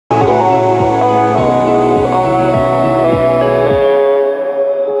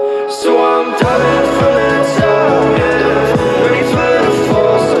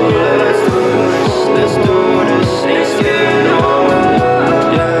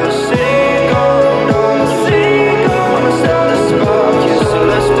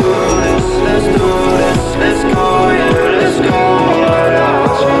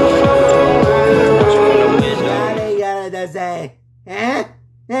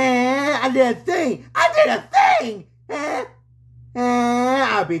did a thing. I did a thing.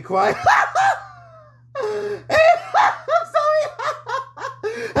 I'll be quiet. I'm sorry.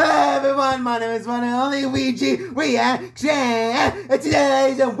 Hey everyone, my name is one and only Luigi Reaction. And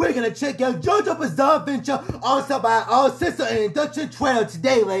today, we're gonna check out JoJo's Bizarre Adventure, also by All Sister and Induction Trailer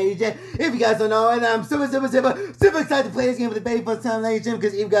today, ladies. If you guys don't know it, I'm super excited to play this game for the very first time, ladies.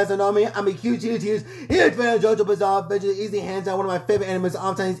 Because if you guys don't know me, I'm a huge fan of JoJo's Bizarre Adventure. Easily hands down one of my favorite animes of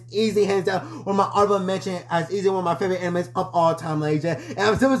all time. Easily hands down one of my honorable mention as easily one of my favorite animes of all time, ladies. And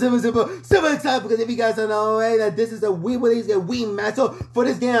I'm super excited because if you guys don't know it, that this is a Wii release, a Wii master for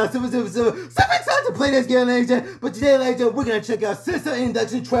this game. I'm super excited to play this game, ladies. But today, ladies, we're gonna check out Sister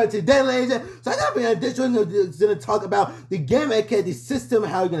Induction Trailer today, ladies. So I gotta be this one gonna talk about the game, aka the system,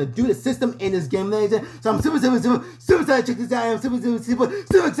 how you're gonna do the system in this game, ladies. So I'm super excited to check this out. I'm super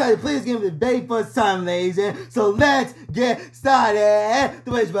excited to play this game for the very first time, ladies. So let's get started.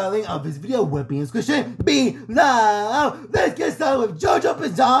 The link of this video will be in the description below. Let's get started with JoJo's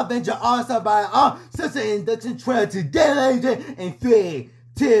Bizarre Adventure, also by All Sister Induction Trailer today, ladies. In 3,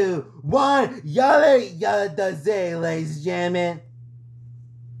 2, 1, yalla does it, ladies and gentlemen.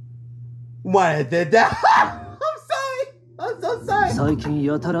 What did that? I'm so sorry. 最近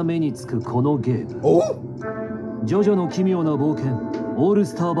やたら目につくこのゲーム。ジョジョの奇妙な冒険オール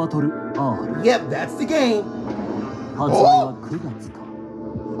スターバトル R。 Yep, that's the game. 発売は9月か。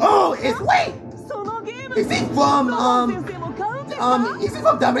Oh, wait. Is he from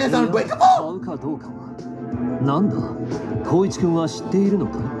Dominance Unbreakable? 買うかどうかは。なんだ、光一君は知っているの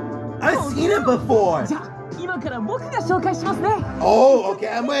か？ I've seen it before. じゃあ今から僕が紹介しますね。 Oh,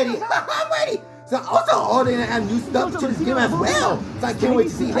 okay, I'm ready. I'm ready. So also, all they have new stuff to this game as well. So I can't wait to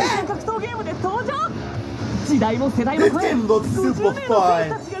see that. 格闘ゲームで登場。時代も世代も This game looks super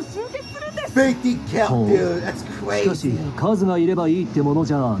fun. 50 count, dude. That's しかし crazy. 数がいればいいってもの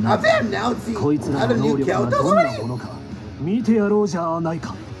じゃない。 I've been announcing こいつら other の能 new 力が characters どんな already. ものか見てやろうじゃない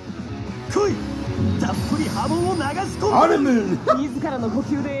か。来い。たっぷり波紋を流し込む。 Honeymoon. 自らの呼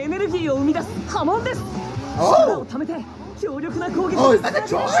吸でエネルギーを生み出す波紋です。 Oh. 力を貯めて強力な攻撃 Oh, is that a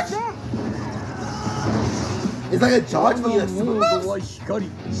charge? It's like a charge for your super モードは光、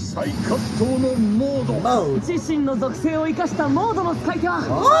再格闘のモード。 mode. 自身の属性を生かしたモードの使い手は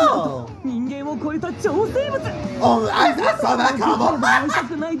Oh. 人間を超えた超生物。 Oh, I saw that combo. 会いた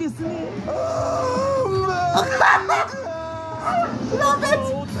くないですね。 Love it.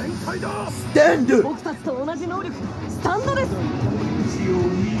 全開だ。 Standard. 僕たちと同じ能力スタンドです。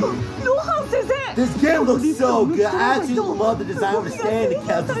ロハン先生。 This game looks so good. I actually love the design of the stand. The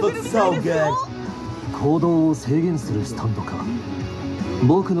characters look so good. 行動を制限するスタンドか。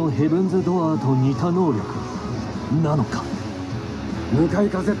僕のヘブンズドアーと似た能力なのか。向かい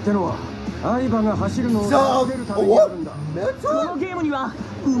風ってのは相葉が走るのを So, 助けるためにあるんだ。こ mental? のゲームには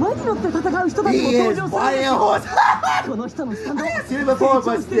馬に乗って戦う人たちも He 登 is 場するん riding です a よ。 horse. この人のスタンド I didn't see it before,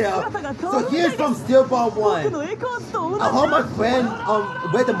 but still. So here's from Steelball 僕 1. のエコーズと同じ I heard my friend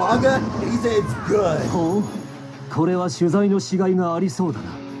read the manga and he said it's good. ほう、これは取材のしがいがありそうだな。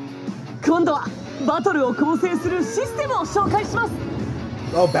今度はバトルを構成するシステムを紹介します。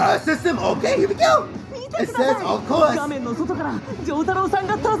 Oh, battle system? Okay, here we go. 見て It くだ says, さ of い。 course. 画面の外から丈太郎さん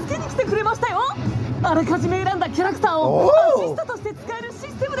が助けに来てくれましたよ。あらかじめ選んだキャラクターを Oh. アシストとして使えるシス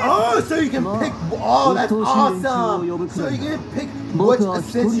テムです。 Oh, so you can pick. Oh, that's awesome. So you can pick which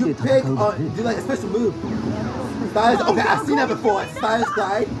assist you pick. Do like a special move. Stylus. Okay, I've seen that before. Stylus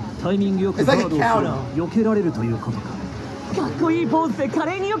glide. タイミングよく It's ガ like ー a ドをすれ counter. ば避けられるということか。かっこいいポーズで華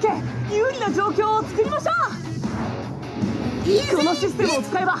麗に避け有利な状況を作りましょう。このシステムを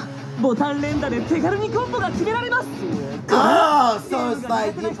使えばボタン連打で手軽にコンボが決められます。 Oh, so it's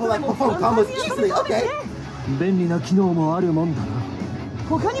like you pull like perform combos easily. Okay. 便利な機能もあるもんだな。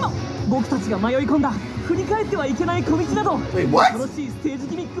他にも僕たちが迷い込んだ振り返ってはいけない小道など Wait, what? 恐ろしいステージ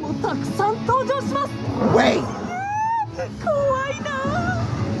ギミックもたくさん登場します。 Wait. 怖いな。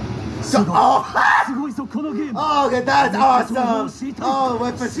 So, oh, すごいぞこのゲーム。 oh, okay, that's awesome. Oh,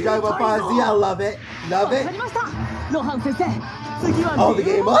 what for Chicago Fuzzy? I love it. Love わか it. りました。ロハン先生、次は Oh, the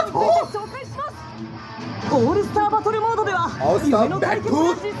game モードについ up? て紹介します。オールスターバトルモードでは All Star 夢の対決が実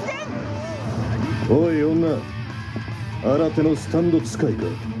現。おい女、新手のスタンド使いか。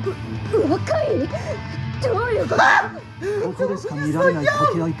若い。どういうこと？ここでしか見られない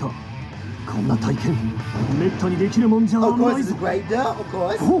掛け合いか。こんな体験めったにできるもんじゃ Of な course, い it's ぞ。 great though. Of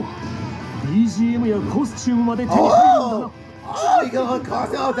course. ほう、BGM やコスチュームまで手に入るんだな。 Oh, oh, you got a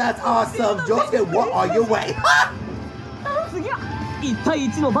costume. Oh, that's awesome. Josuke, what are your way? 次は1対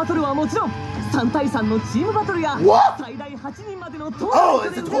1のバトルはもちろん3対3のチームバトルや What? 最大8人までのトー Oh,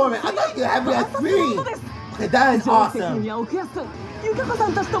 ナメ it's ン a トで tournament. I thought you could have me at 3. Okay, that is 上席に awesome. は奥安くん、ゆかこさ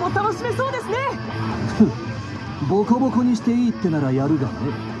んたちとも楽しめそうですね。ボコボコにしていいってならやるがね。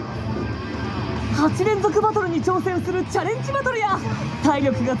8連続バトルに挑戦するチャレンジバトルや体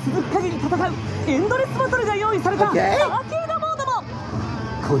力が続く限り戦うエンドレスバトルが用意されたアーケードモードも。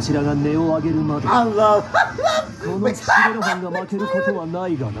こちらが値を上げるまで I love この岸辺露伴が負けることはな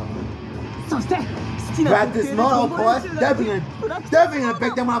いがな。そして好きな practice mode, of course. Definitely gonna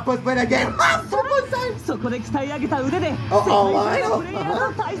pick them when I first play that game. I'm so excited. そこで鍛え上げた腕で世界オンライン中のプレイヤ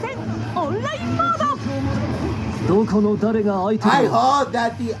ーと対戦オンラインモード。どこの誰が相手 I だ。 heard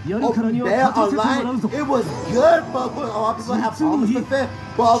that the open there online, it was good, but a lot of people have problems with it.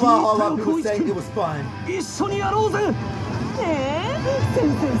 But a lot of people saying it was fun. 一緒にやろうぜ。先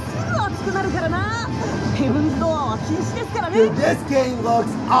生すぐ熱くなるからな。ヘブンズドアーは禁止ですからね。 Dude, this game looks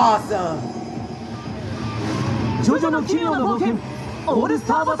awesome. ジョジョの奇妙な冒険オールス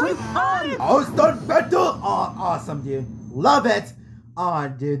ターバトル R。 Oh, start battle! Oh, awesome, dude. Love it. Oh,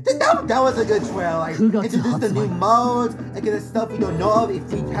 dude, that was a good trailer. Like, introduce the new modes, like the stuff we don't know of. If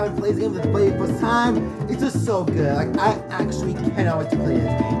we haven't played this game, let's play it for the first time. It's just so good. Like, I actually cannot wait to play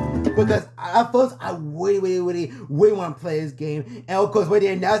this game because at first I really want to play this game, and of course when they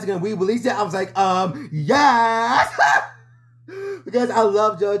announced they're gonna re-release it, I was like, yes. Because I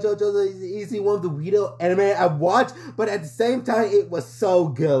love JoJo. JoJo is easily one of the weirdo anime I've watched, but at the same time, it was so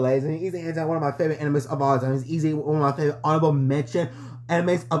good, ladies. And easily one of my favorite animes of all time. It's easily one of my favorite honorable mention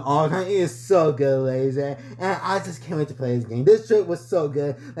animes of all time. It is so good, ladies. And I just can't wait to play this game. This trip was so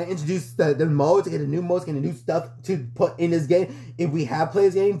good. They introduced the modes, get the new modes, get the new stuff to put in this game. If we have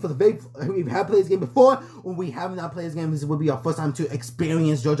played this game we have played this game before, when we have not played this game, this will be our first time to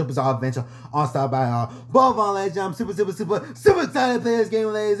experience JoJo's Bizarre Adventure All Star by both on Legends. I'm super excited to play this game,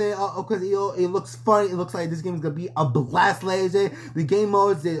 ladies. And because it looks fun. It looks like this game is gonna be a blast, ladies. The game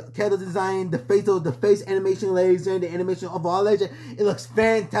modes, the character design, the face animation, ladies, and the animation of all Legend. It looks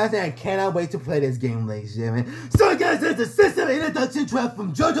fantastic. I cannot wait to play this game, ladies and gentlemen. So guys, that's the system introduction track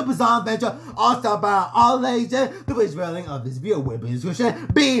from JoJo's Bizarre Adventure All Star by all Legend. The base railing of this video will be in the description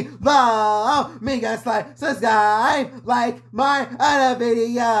below. Make guys like, subscribe, like my other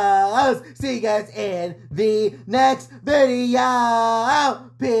videos. See you guys in the next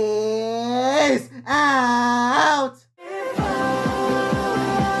video. Peace out.